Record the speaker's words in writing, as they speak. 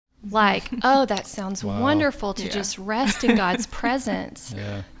Like, oh, that sounds wonderful to just rest in God's presence.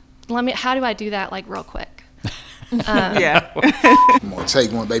 Yeah. How do I do that, like, real quick? Yeah. Come on,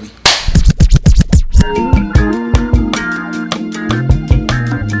 take one, baby.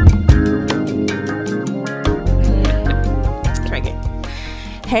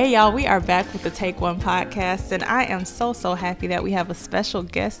 Hey y'all, we are back with the Take One podcast, and I am so happy that we have a special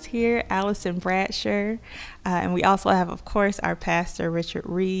guest here, Allison Bradsher, and we also have, of course, our pastor, Richard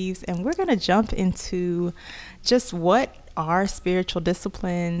Reeves, and we're going to jump into just what are spiritual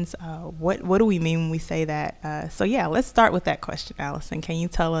disciplines, what do we mean when we say that? So yeah, let's start with that question, Allison. Can you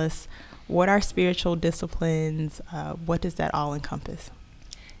tell us what are spiritual disciplines? What does that all encompass?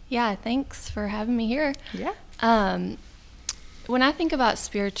 Yeah, thanks for having me here. Yeah. When I think about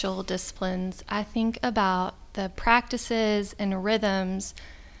spiritual disciplines, I think about the practices and rhythms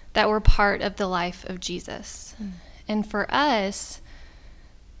that were part of the life of Jesus. And for us,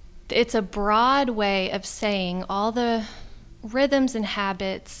 it's a broad way of saying all the rhythms and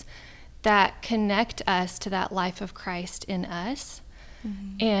habits that connect us to that life of Christ in us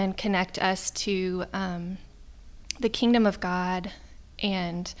and connect us to the kingdom of God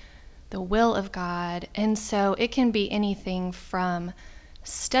and the will of God. And so it can be anything from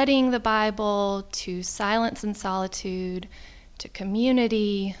studying the Bible to silence and solitude to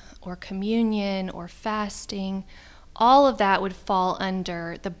community or communion or fasting. All of that would fall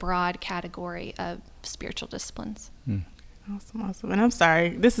under the broad category of spiritual disciplines. Awesome. And I'm sorry,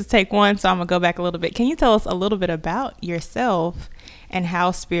 this is take one, so I'm going to go back a little bit. Can you tell us a little bit about yourself and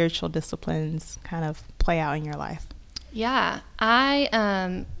how spiritual disciplines kind of play out in your life? Yeah,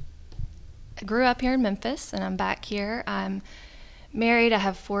 I grew up here in Memphis, and I'm back here. I'm married. I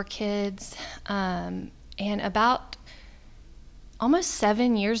have 4 kids. And about almost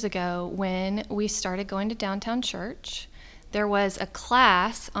 7 years ago, when we started going to Downtown Church, there was a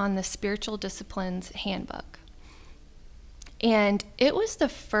class on the Spiritual Disciplines Handbook. And it was the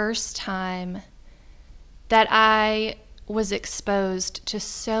first time that I was exposed to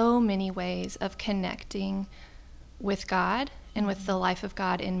so many ways of connecting with God and with the life of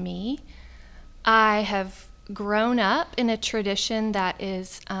God in me. I have grown up in a tradition that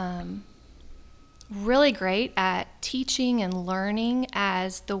is really great at teaching and learning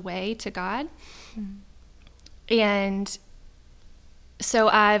as the way to God. And so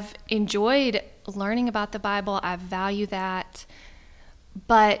I've enjoyed learning about the Bible. I value that.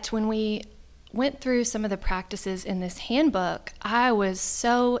 But when we went through some of the practices in this handbook, I was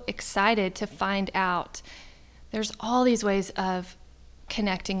so excited to find out there's all these ways of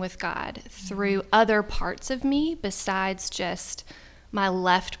connecting with God through other parts of me besides just my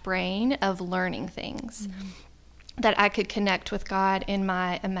left brain of learning things. That I could connect with God in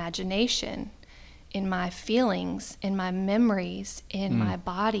my imagination, in my feelings, in my memories, in my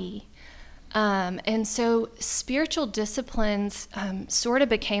body. And so spiritual disciplines sort of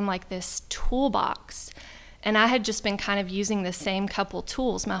became like this toolbox. And I had just been kind of using the same couple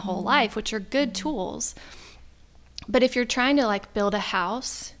tools my whole life, which are good tools. But if you're trying to like build a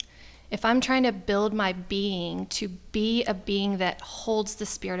house, if I'm trying to build my being to be a being that holds the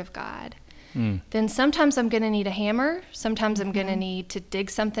Spirit of God, then sometimes I'm going to need a hammer. Sometimes I'm going to need to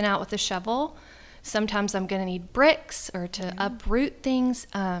dig something out with a shovel. Sometimes I'm going to need bricks or to uproot things.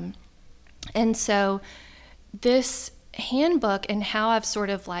 And so this handbook and how I've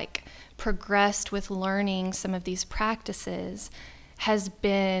sort of like progressed with learning some of these practices has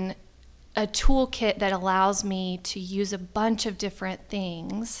been a toolkit that allows me to use a bunch of different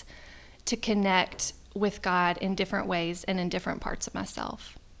things to connect with God in different ways and in different parts of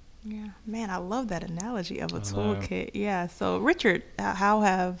myself. Yeah, man, I love that analogy of a toolkit. Yeah. So Richard, how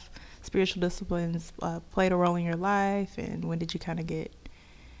have spiritual disciplines played a role in your life, and when did you kind of get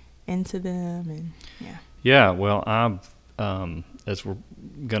into them? And Yeah, well, I've as we're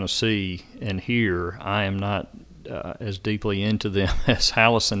going to see and hear, I am not as deeply into them as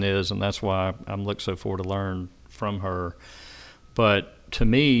Allison is, and that's why I'm looking so forward to learn from her. But to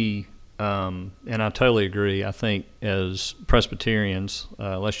me, and I totally agree, I think as Presbyterians,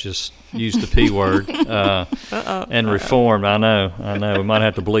 let's just use the P word, and Reformed, I know, we might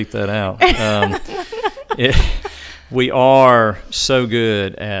have to bleep that out. We are so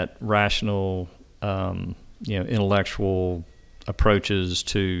good at rational, intellectual approaches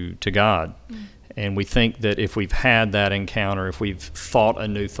to God. And we think that if we've had that encounter, if we've thought a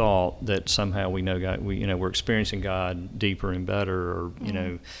new thought, that somehow we know God, we're experiencing God deeper and better, or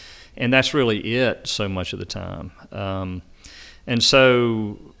and that's really it so much of the time. And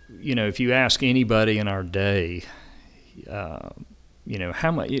so, if you ask anybody in our day,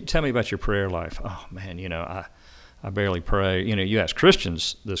 how much? Tell me about your prayer life. Oh man, I barely pray. You ask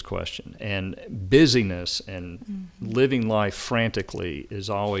Christians this question, and busyness and living life frantically is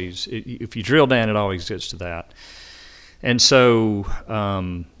always, if you drill down, it always gets to that. And so,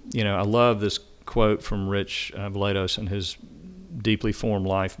 I love this quote from Rich Vlados in his Deeply Formed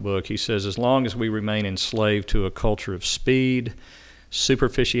Life book. He says, as long as we remain enslaved to a culture of speed,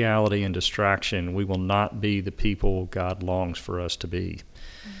 superficiality, and distraction, we will not be the people God longs for us to be.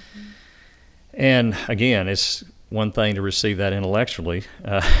 And again, it's one thing to receive that intellectually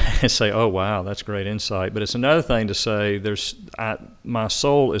and say, oh, wow, that's great insight. But it's another thing to say, my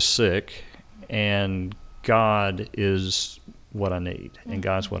soul is sick, and God is what I need, and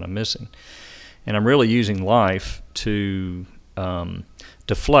God's what I'm missing. And I'm really using life to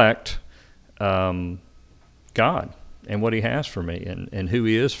deflect God and what he has for me and who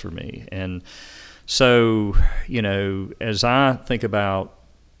he is for me. And so, as I think about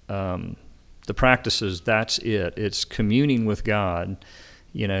the practices, that's it. It's communing with God.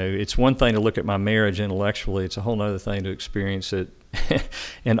 It's one thing to look at my marriage intellectually. It's a whole other thing to experience it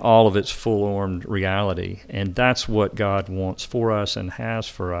in all of its full-formed reality. And that's what God wants for us and has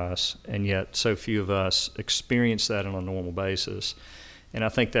for us. And yet so few of us experience that on a normal basis. And I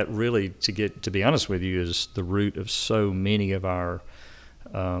think that really, to be honest with you, is the root of so many of our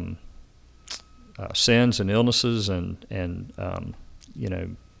sins and illnesses and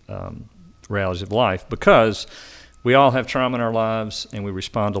realities of life, because we all have trauma in our lives, and we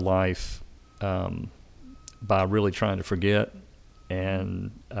respond to life by really trying to forget.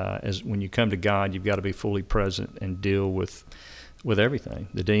 And when you come to God, you've got to be fully present and deal with everything,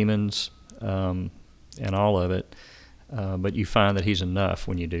 the demons and all of it. But you find that he's enough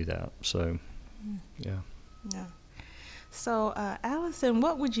when you do that. So, yeah. So, Allison,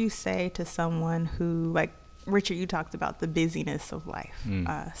 what would you say to someone who, like Richard, you talked about the busyness of life.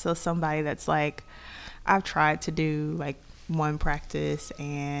 So somebody that's like, I've tried to do like one practice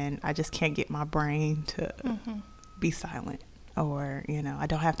and I just can't get my brain to be silent, or, I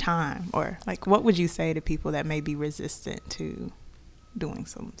don't have time, or like, what would you say to people that may be resistant to doing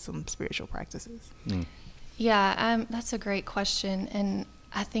some spiritual practices? Yeah, that's a great question. And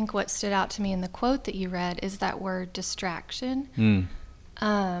I think what stood out to me in the quote that you read is that word distraction,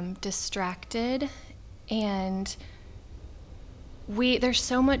 distracted. And there's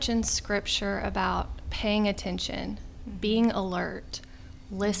so much in Scripture about paying attention, being alert,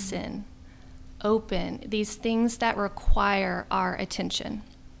 listen, open, these things that require our attention.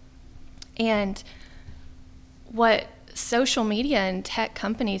 And what social media and tech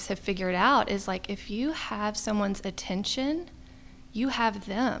companies have figured out is, like, if you have someone's attention, you have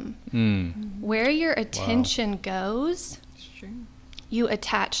them. Where your attention goes, you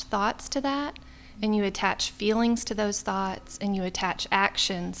attach thoughts to that, and you attach feelings to those thoughts, and you attach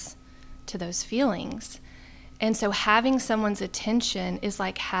actions to those feelings. And so having someone's attention is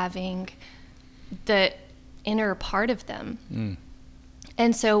like having the inner part of them.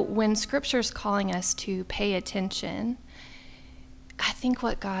 And so when Scripture's calling us to pay attention, I think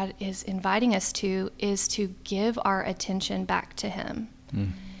what God is inviting us to is to give our attention back to him.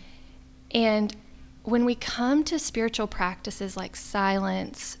 And when we come to spiritual practices like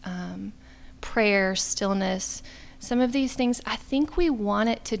silence, prayer, stillness, some of these things, I think we want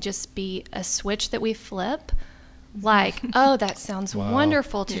it to just be a switch that we flip. Like, oh, that sounds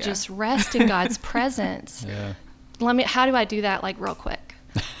wonderful to just rest in God's presence. How do I do that, like, real quick?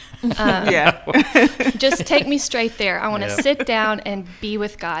 Just take me straight there. I want to sit down and be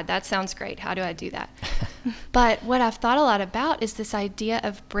with God. That sounds great. How do I do that? But what I've thought a lot about is this idea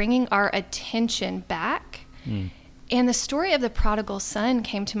of bringing our attention back. And the story of the prodigal son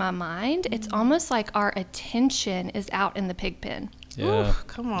came to my mind. It's almost like our attention is out in the pig pen. Ooh,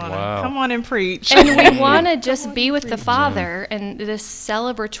 come on and preach. And we want to just be with the Father in this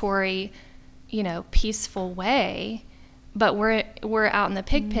celebratory, peaceful way. But we're out in the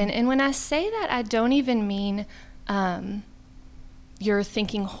pig pen. And when I say that, I don't even mean you're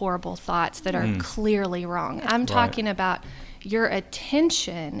thinking horrible thoughts that are clearly wrong. I'm talking about your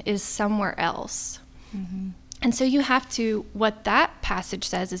attention is somewhere else. And so you have to, what that passage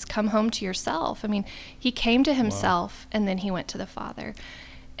says is come home to yourself. I mean, he came to himself and then he went to the Father.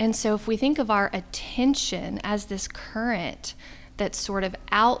 And so if we think of our attention as this current that's sort of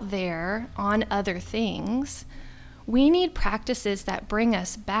out there on other things, we need practices that bring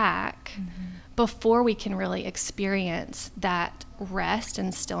us back before we can really experience that rest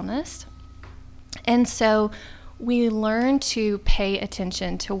and stillness. And so we learn to pay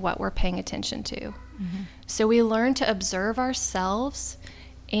attention to what we're paying attention to. So we learn to observe ourselves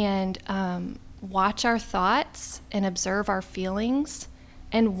and watch our thoughts and observe our feelings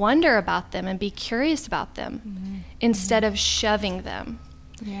and wonder about them and be curious about them instead of shoving them,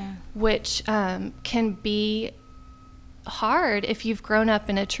 which can be hard if you've grown up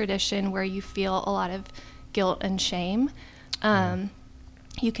in a tradition where you feel a lot of guilt and shame.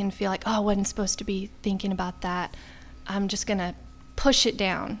 You can feel like, oh, I wasn't supposed to be thinking about that. I'm just going to push it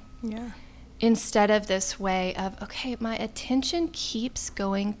down. Yeah. Instead of this way of, okay, my attention keeps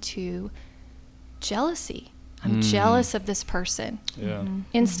going to jealousy. I'm jealous of this person. Yeah.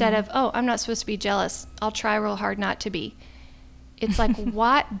 Instead of, oh, I'm not supposed to be jealous. I'll try real hard not to be. It's like,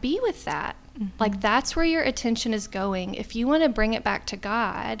 what? Be with that. Like, that's where your attention is going. If you want to bring it back to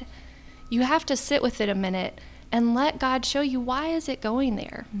God, you have to sit with it a minute and let God show you, why is it going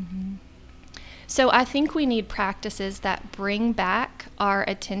there? So I think we need practices that bring back our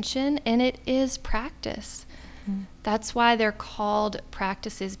attention, and it is practice. That's why they're called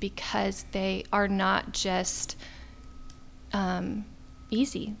practices, because they are not just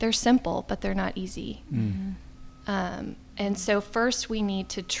easy. They're simple, but they're not easy. And so first we need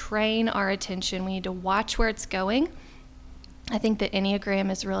to train our attention. We need to watch where it's going. I think the Enneagram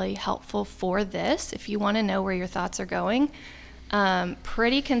is really helpful for this. If you want to know where your thoughts are going,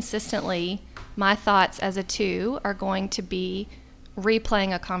 pretty consistently, my thoughts as a 2 are going to be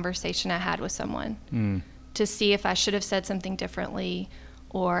replaying a conversation I had with someone to see if I should have said something differently,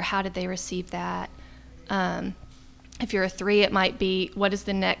 or how did they receive that. If you're a 3, it might be, what is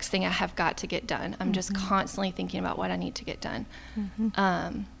the next thing I have got to get done? I'm just constantly thinking about what I need to get done.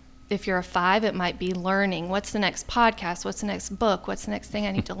 If you're a 5, it might be learning. What's the next podcast? What's the next book? What's the next thing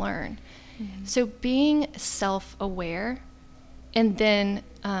I need to learn? So being self-aware, and then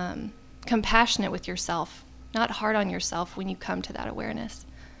compassionate with yourself, not hard on yourself when you come to that awareness,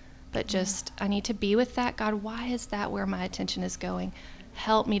 but just, I need to be with that. God, why is that where my attention is going?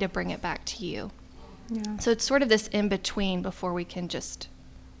 Help me to bring it back to you. So it's sort of this in-between before we can just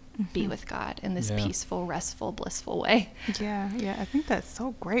be with God in this peaceful, restful, blissful way. Yeah. I think that's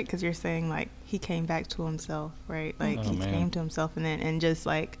so great, because you're saying, like, he came back to himself, right? Like, he came to himself, and just,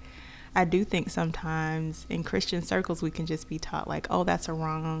 like, I do think sometimes in Christian circles we can just be taught, like, oh, that's a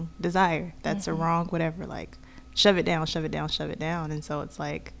wrong desire. That's a wrong whatever. Like, shove it down, shove it down, shove it down. And so it's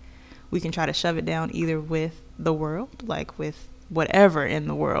like we can try to shove it down either with the world, like with whatever in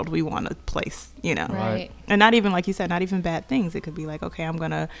the world we want to place, you know. Right. And not even, like you said, not even bad things. It could be like, okay, I'm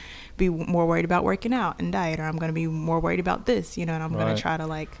going to be more worried about working out and diet, or I'm going to be more worried about this, you know, and I'm going to try to,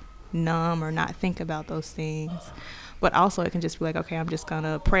 like, numb or not think about those things. But also it can just be like, okay, I'm just going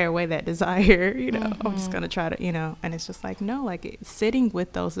to pray away that desire, you know. I'm just going to try to, you know, and it's just like, no, like, sitting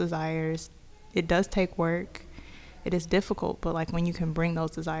with those desires, it does take work. It is difficult, but, like, when you can bring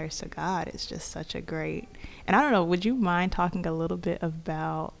those desires to God, it's just such a great. And I don't know, would you mind talking a little bit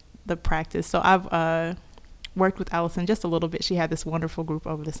about the practice? So I've worked with Allison just a little bit. She had this wonderful group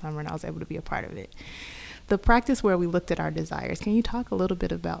over the summer, and I was able to be a part of it. The practice where we looked at our desires, can you talk a little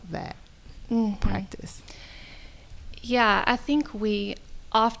bit about that practice? Yeah, I think we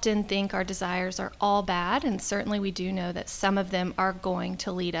often think our desires are all bad, and certainly we do know that some of them are going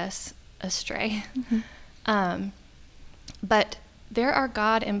to lead us astray. But there are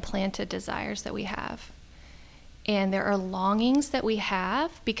God-implanted desires that we have. And there are longings that we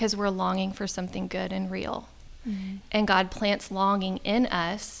have because we're longing for something good and real. And God plants longing in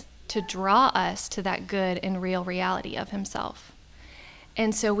us to draw us to that good and real reality of himself.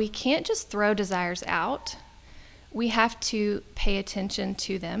 And so we can't just throw desires out. We have to pay attention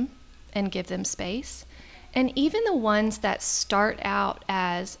to them and give them space. And even the ones that start out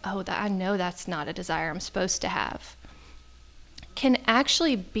as, oh, I know that's not a desire I'm supposed to have, can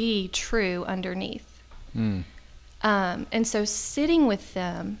actually be true underneath. And so sitting with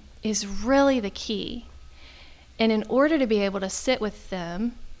them is really the key. And in order to be able to sit with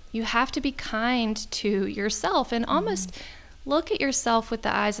them, you have to be kind to yourself and almost look at yourself with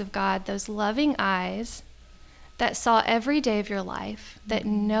the eyes of God, those loving eyes that saw every day of your life, that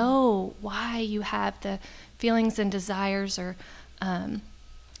know why you have the feelings and desires or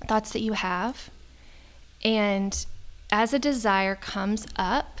thoughts that you have. And as a desire comes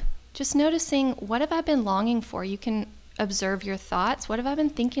up, just noticing, what have I been longing for? You can observe your thoughts. What have I been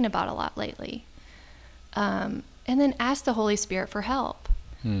thinking about a lot lately? And then ask the Holy Spirit for help.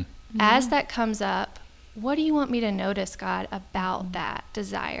 As that comes up, what do you want me to notice, God, about that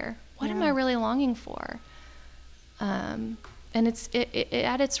desire? What am I really longing for? And it's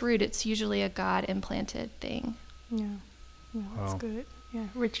at its root, it's usually a God-implanted thing. That's good. Yeah,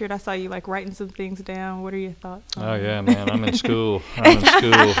 Richard, I saw you, like, writing some things down. What are your thoughts on that? Yeah, man, I'm in school.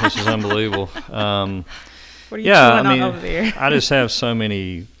 This is unbelievable. What are you chewing on over there? I just have so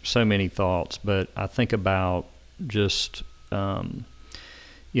many thoughts, but I think about just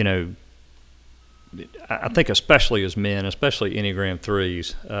you know, I think especially as men, especially Enneagram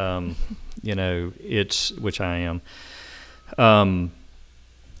 3s, you know, which I am,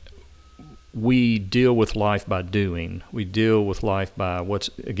 we deal with life by doing. We deal with life by what's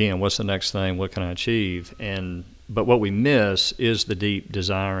the next thing? What can I achieve? But what we miss is the deep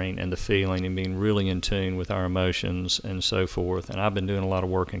desiring and the feeling and being really in tune with our emotions and so forth. And I've been doing a lot of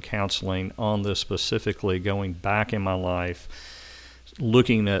work in counseling on this specifically, going back in my life,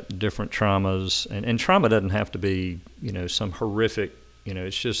 looking at different traumas. And trauma doesn't have to be, you know, some horrific, you know,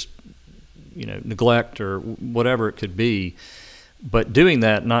 it's just, you know, neglect or whatever it could be. But doing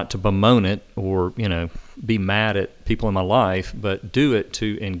that not to bemoan it or, you know, be mad at people in my life, but do it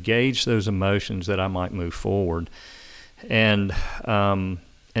to engage those emotions that I might move forward. And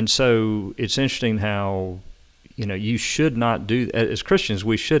so it's interesting how, you know, you should not do, as Christians,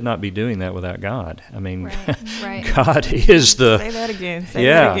 we should not be doing that without God. I mean, right. God is the... Say that again. Say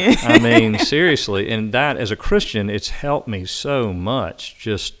that again. I mean, seriously. And that, as a Christian, it's helped me so much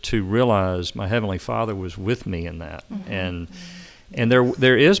just to realize my Heavenly Father was with me in that. Mm-hmm. And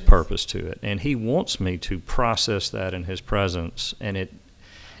there is purpose to it, and He wants me to process that in His presence, and it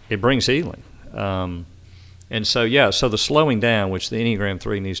brings healing. And so the slowing down, which the Enneagram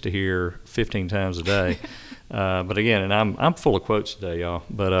 3 needs to hear 15 times a day. But again, and I'm full of quotes today, y'all.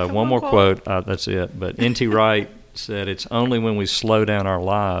 But one more quote, that's it. But N.T. Wright said, "It's only when we slow down our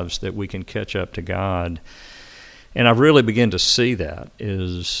lives that we can catch up to God." And I really begin to see that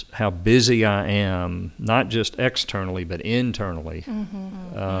is how busy I am, not just externally, but internally.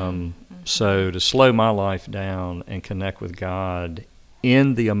 So to slow my life down and connect with God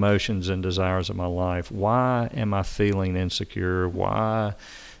in the emotions and desires of my life. Why am I feeling insecure? Why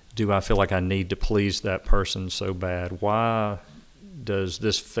do I feel like I need to please that person so bad? Why does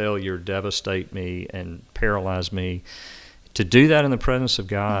this failure devastate me and paralyze me? To do that in the presence of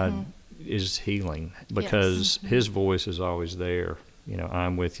God is healing, because His voice is always there. You know,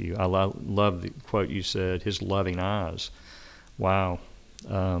 I'm with you. I love the quote you said, His loving eyes. Wow.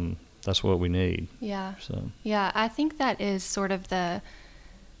 That's what we need. Yeah. So. Yeah, I think that is sort of the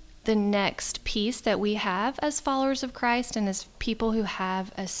next piece that we have as followers of Christ and as people who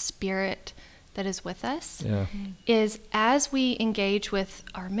have a spirit that is with us, is as we engage with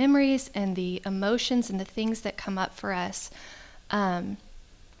our memories and the emotions and the things that come up for us,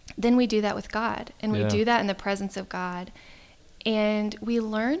 then we do that with God, and we do that in the presence of God. And we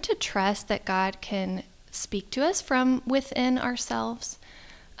learn to trust that God can speak to us from within ourselves,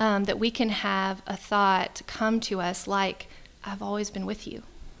 that we can have a thought come to us like, I've always been with you.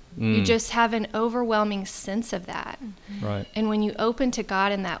 You just have an overwhelming sense of that. Right. And when you open to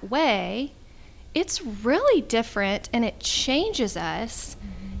God in that way, it's really different, and it changes us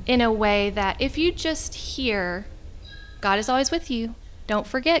in a way that if you just hear, God is always with you, don't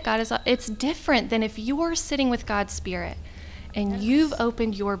forget, it's different than if you're sitting with God's Spirit and you've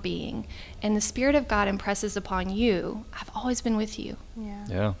opened your being and the Spirit of God impresses upon you, I've always been with you.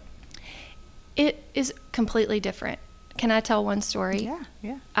 Yeah. It is completely different. Can I tell one story?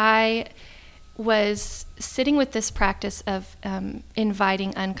 Yeah. I was sitting with this practice of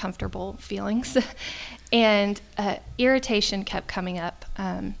inviting uncomfortable feelings, and irritation kept coming up.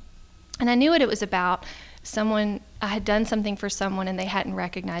 And I knew what it was about. I had done something for someone and they hadn't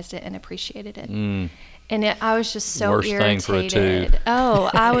recognized it and appreciated it. And I was just so Worst irritated. thing for a tube.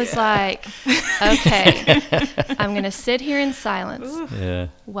 I was like, okay, I'm going to sit here in silence. Yeah.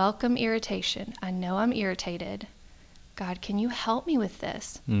 Welcome irritation. I know I'm irritated. God, can you help me with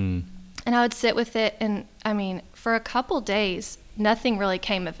this? And I would sit with it, and I mean, for a couple days, nothing really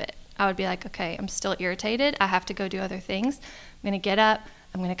came of it. I would be like, okay, I'm still irritated. I have to go do other things. I'm going to get up.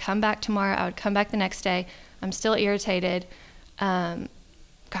 I'm going to come back tomorrow. I would come back the next day. I'm still irritated. God,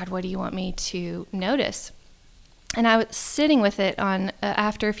 what do you want me to notice? And I was sitting with it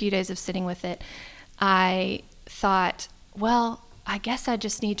after a few days of sitting with it, I thought, well, I guess I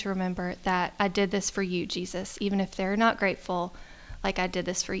just need to remember that I did this for you, Jesus, even if they're not grateful, like I did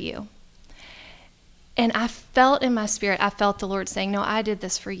this for you. And I felt in my spirit, I felt the Lord saying, no, I did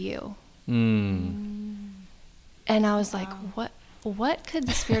this for you. And I was like, what could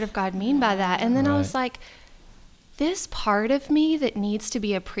the Spirit of God mean by that? And then I was like, this part of me that needs to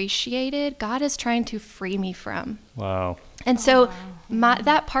be appreciated, God is trying to free me from. Wow. And so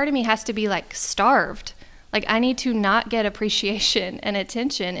that part of me has to be like starved. Like I need to not get appreciation and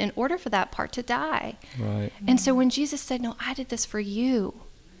attention in order for that part to die. Right. And so when Jesus said, no, I did this for you,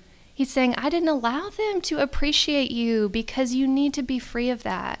 He's saying, I didn't allow them to appreciate you because you need to be free of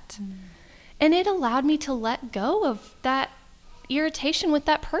that. And it allowed me to let go of that irritation with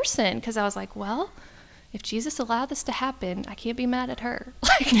that person, because I was like, well, if Jesus allowed this to happen, I can't be mad at her.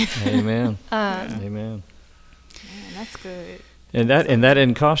 Amen. Amen. Man, that's good. And that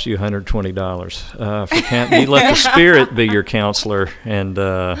didn't cost you $120. You let the Spirit be your counselor, and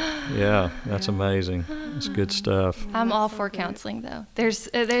that's amazing. It's good stuff. I'm all for counseling, though.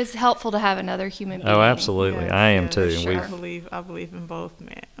 There's helpful to have another human being. Oh, absolutely. Yes, I am yes, too. sure. And I believe in both,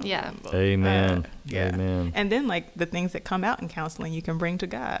 man. Yeah. Amen. Yeah. Amen. And then like the things that come out in counseling, you can bring to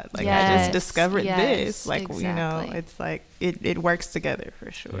God. Like I Yes, just discovered this. Like exactly. it's like it works together for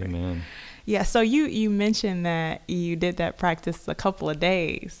sure. Amen. Yeah. So you mentioned that you did that practice a couple of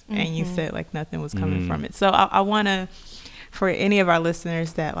days, and you said like nothing was coming from it. So I want to, for any of our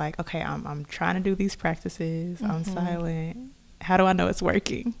listeners that like, okay, I'm trying to do these practices. I'm silent. How do I know it's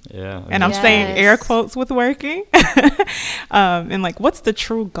working? Yeah. And I'm saying air quotes with working. And like, what's the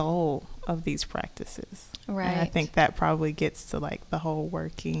true goal of these practices? Right. And I think that probably gets to like the whole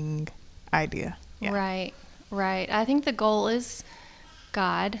working idea. Yeah. Right. I think the goal is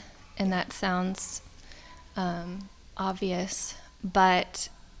God, and that sounds obvious, but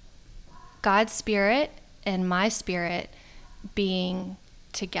God's Spirit and my spirit being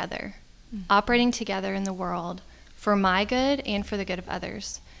together, operating together in the world for my good and for the good of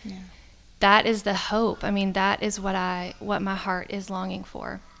others. Yeah. That is the hope. I mean, that is what my heart is longing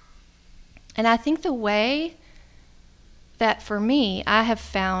for. And I think the way that for me, I have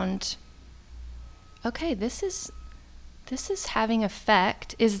found, okay, this is having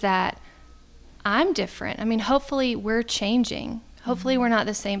effect, is that I'm different. I mean, hopefully we're changing. Hopefully we're not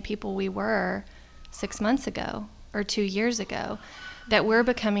the same people we were 6 months ago or 2 years ago, that we're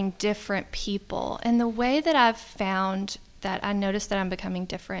becoming different people. And the way that I've found that I notice that I'm becoming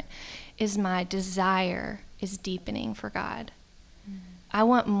different is my desire is deepening for God. I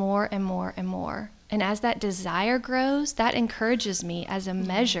want more and more and more. And as that desire grows, that encourages me as a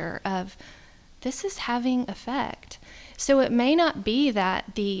measure of this is having effect. So it may not be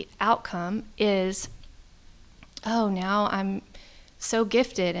that the outcome is, oh, now I'm so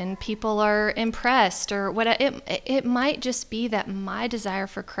gifted and people are impressed or what. It might just be that my desire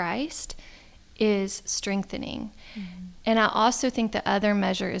for Christ is strengthening. And I also think the other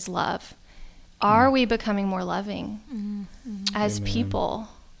measure is love. Are we becoming more loving as people?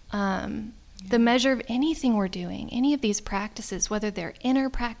 The measure of anything we're doing, any of these practices, whether they're inner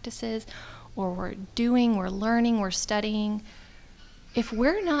practices or we're learning, we're studying, if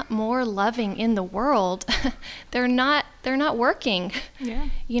we're not more loving in the world, they're not working. Yeah.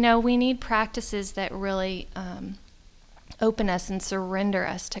 You know, we need practices that really open us and surrender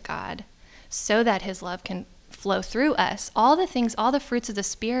us to God so that his love can flow through us. All the fruits of the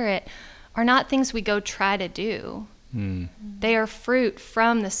Spirit are not things we go try to do. They are fruit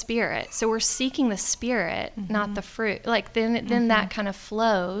from the Spirit. So we're seeking the Spirit, not the fruit. Like then that kind of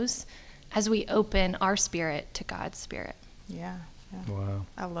flows as we open our spirit to God's Spirit. Yeah. Wow.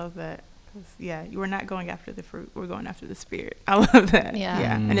 I love that. Yeah, we're not going after the fruit. We're going after the Spirit. I love that.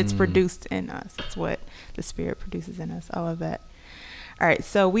 Yeah. And it's produced in us. It's what the Spirit produces in us. I love that. All right.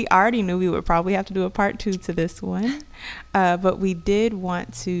 So we already knew we would probably have to do a part 2 to this one. But we did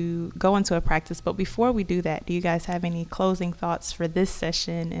want to go into a practice. But before we do that, do you guys have any closing thoughts for this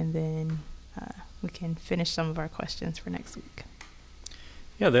session? And then we can finish some of our questions for next week.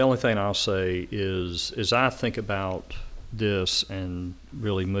 Yeah, the only thing I'll say is, as I think about this and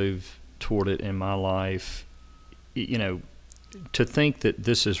really move toward it in my life, you know, to think that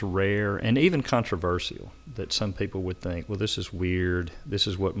this is rare and even controversial, that some people would think, well, this is weird, this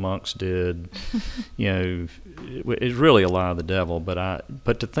is what monks did, you know, it's really a lie of the devil.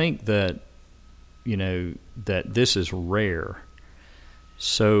 But to think that, you know, that this is rare.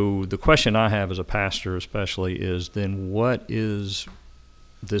 So the question I have as a pastor especially is, then what is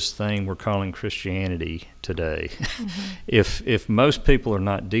this thing we're calling Christianity today? If most people are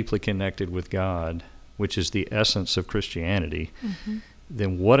not deeply connected with God, which is the essence of Christianity,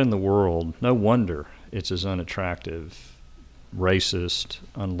 then what in the world? No wonder it's as unattractive, racist,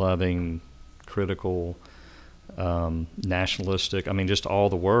 unloving, critical, nationalistic. I mean, just all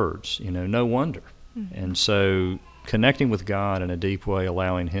the words, you know, no wonder. And so connecting with God in a deep way,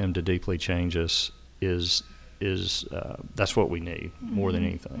 allowing him to deeply change us is that's what we need more than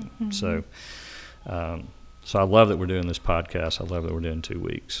anything. So I love that we're doing this podcast. I love that we're doing 2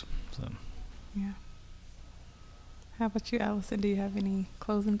 weeks. So. Yeah. How about you, Allison? Do you have any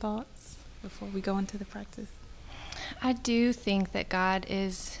closing thoughts before we go into the practice? I do think that God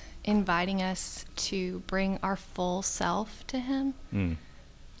is inviting us to bring our full self to him.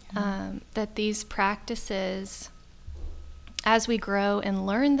 That these practices, as we grow and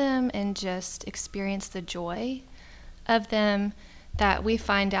learn them and just experience the joy of them, that we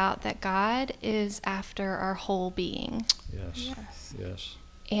find out that God is after our whole being. Yes.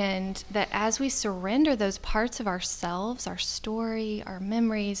 And that as we surrender those parts of ourselves, our story, our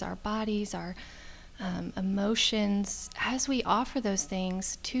memories, our bodies, our emotions, as we offer those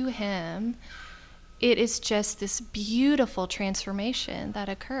things to Him, it is just this beautiful transformation that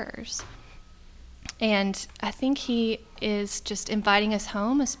occurs. And I think He is just inviting us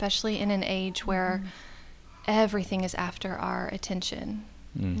home, especially in an age where everything is after our attention.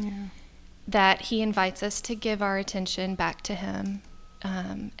 That He invites us to give our attention back to Him.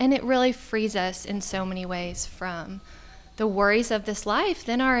 And it really frees us in so many ways from the worries of this life.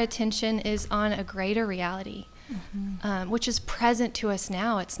 Then our attention is on a greater reality, which is present to us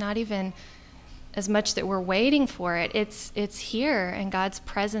now. It's not even as much that we're waiting for it. It's here, and God's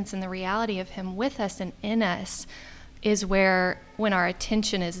presence and the reality of Him with us and in us is where, when our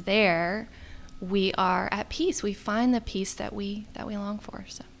attention is there, we are at peace. We find the peace that we long for.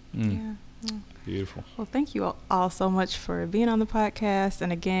 So. Beautiful. Well, thank you all so much for being on the podcast.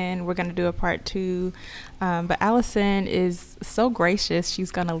 And again, we're going to do a part 2. But Allison is so gracious.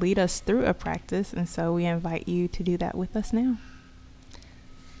 She's going to lead us through a practice. And so we invite you to do that with us now.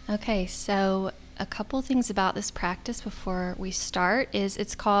 Okay, so a couple things about this practice before we start is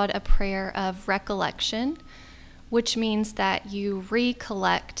it's called a prayer of recollection, which means that you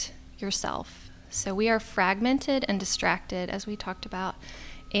recollect yourself. So we are fragmented and distracted, as we talked about,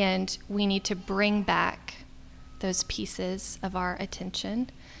 and we need to bring back those pieces of our attention.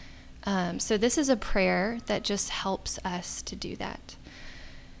 So this is a prayer that just helps us to do that.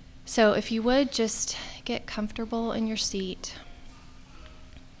 So if you would just get comfortable in your seat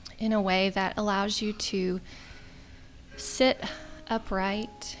in a way that allows you to sit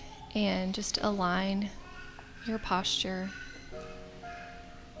upright and just align your posture.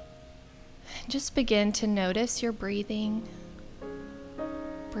 Just begin to notice your breathing.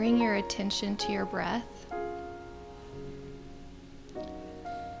 Bring your attention to your breath.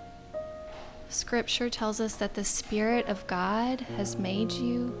 Scripture tells us that the Spirit of God has made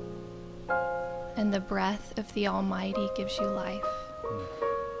you, and the breath of the Almighty gives you life.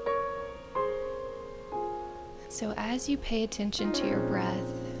 So as you pay attention to your breath,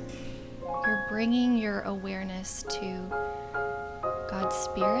 you're bringing your awareness to God's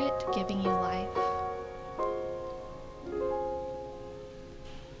Spirit giving you life.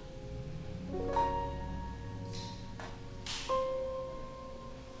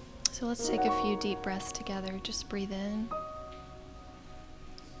 So let's take a few deep breaths together. Just breathe in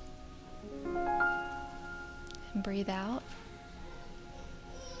and breathe out.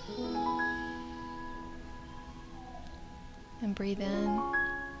 And breathe in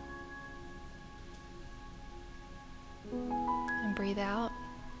and breathe out.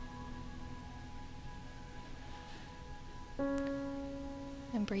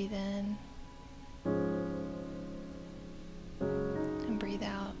 And breathe in and breathe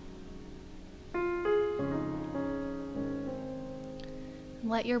out. And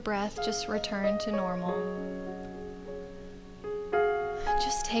let your breath just return to normal.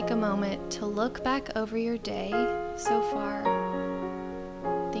 Just take a moment to look back over your day so far.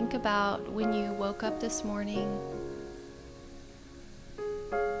 Think about when you woke up this morning.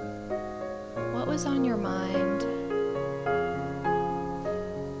 What was on your mind?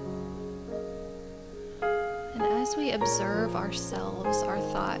 And as we observe ourselves, our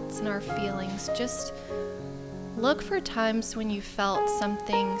thoughts, and our feelings, just look for times when you felt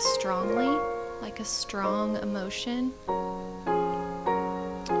something strongly, like a strong emotion, or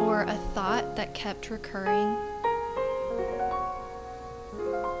a thought that kept recurring.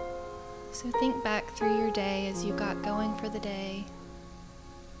 So think back through your day as you got going for the day.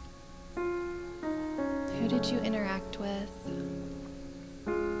 Who did you interact with?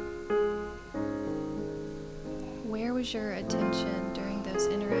 Where was your attention during those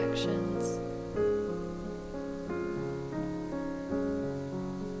interactions?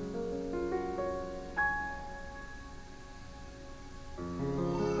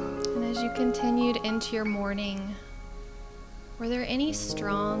 And as you continued into your morning, were there any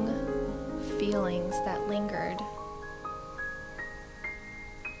strong feelings that lingered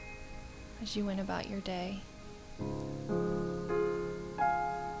as you went about your day?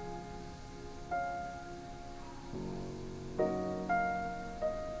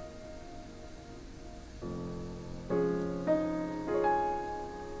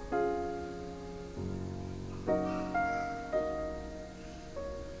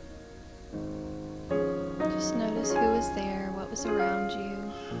 Just notice who was there, what was around you,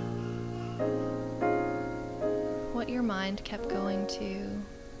 what your mind kept going to,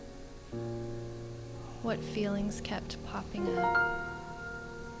 what feelings kept popping up.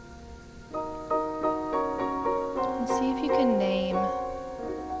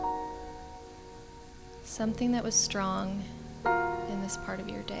 something that was strong in this part of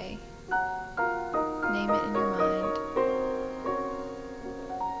your day. Name it in your mind.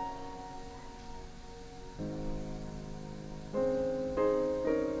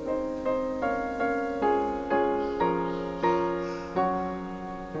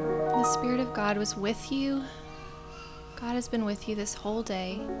 The Spirit of God was with you. God has been with you this whole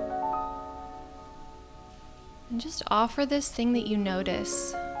day. And just offer this thing that you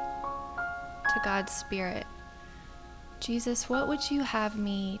notice to God's Spirit. Jesus, what would you have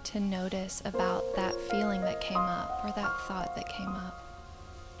me to notice about that feeling that came up or that thought that came up?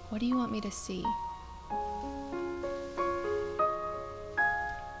 What do you want me to see?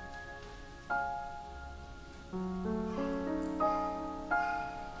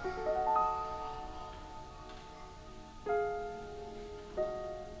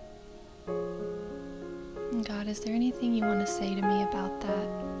 And God, is there anything you want to say to me about that?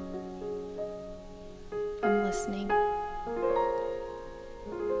 I'm listening.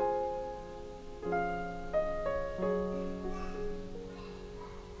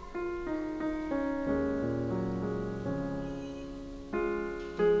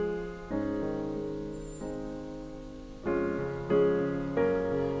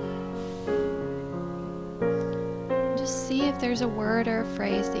 Just see if there's a word or a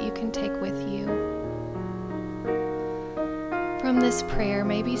phrase that you can take with you from this prayer.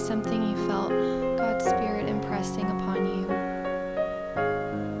 Maybe something you felt God's Spirit impressing upon you,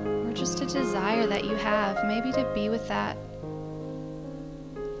 or just a desire that you have, maybe to be with that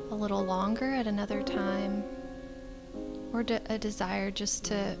a little longer at another time, or a desire just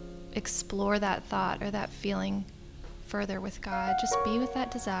to explore that thought or that feeling further with God. Just be with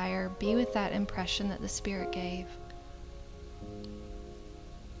that desire, be with that impression that the Spirit gave.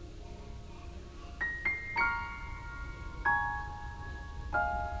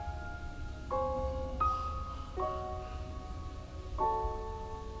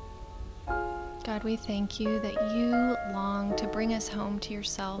 God, we thank you that you long to bring us home to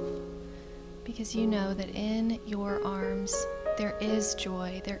yourself, because you know that in your arms there is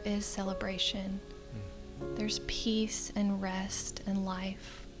joy, there is celebration, there's peace and rest and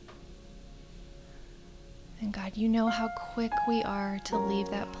life. And God, you know how quick we are to leave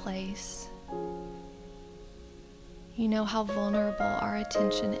that place. You know how vulnerable our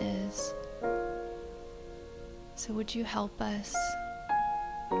attention is. So would you help us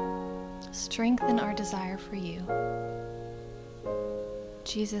strengthen our desire for you?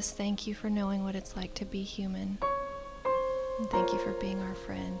 Jesus, thank you for knowing what it's like to be human. And thank you for being our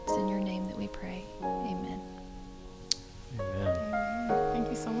friend. It's in your name that we pray. Amen. Amen. Thank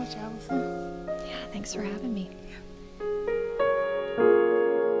you so much, Allison. Yeah, thanks for having me.